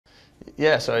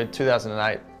Yeah, so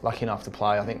 2008, lucky enough to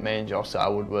play. I think me and Josh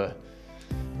Sarwood were,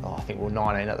 I think we were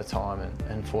 19 at the time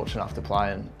and fortunate enough to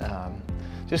play. And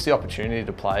just the opportunity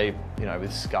to play,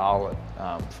 with Scarlett,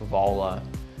 Favola,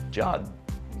 Judd,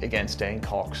 against Dean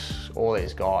Cox, all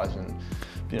these guys. And,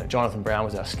 Jonathan Brown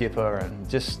was our skipper, and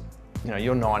just,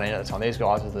 you're 19 at the time. These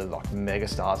guys are the mega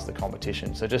stars of the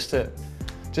competition. So just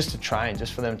to train,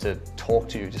 just for them to talk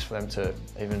to you, just for them to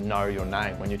even know your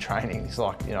name when you're training, it's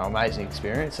amazing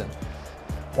experience. And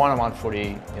one-on-one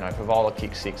footy, Favola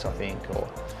kicked 6, I think, or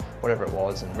whatever it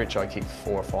was, and Richo kicked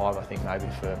 4 or 5, I think, maybe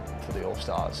for the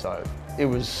All-Stars. So it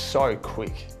was so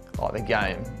quick, the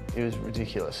game, it was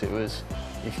ridiculous. It was,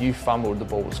 if you fumbled, the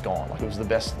ball was gone. It was the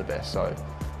best of the best. So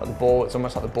the ball, it's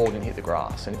almost like the ball didn't hit the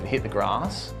grass. And if it hit the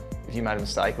grass, if you made a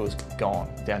mistake, it was gone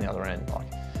down the other end.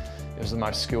 It was the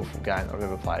most skillful game I've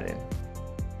ever played in.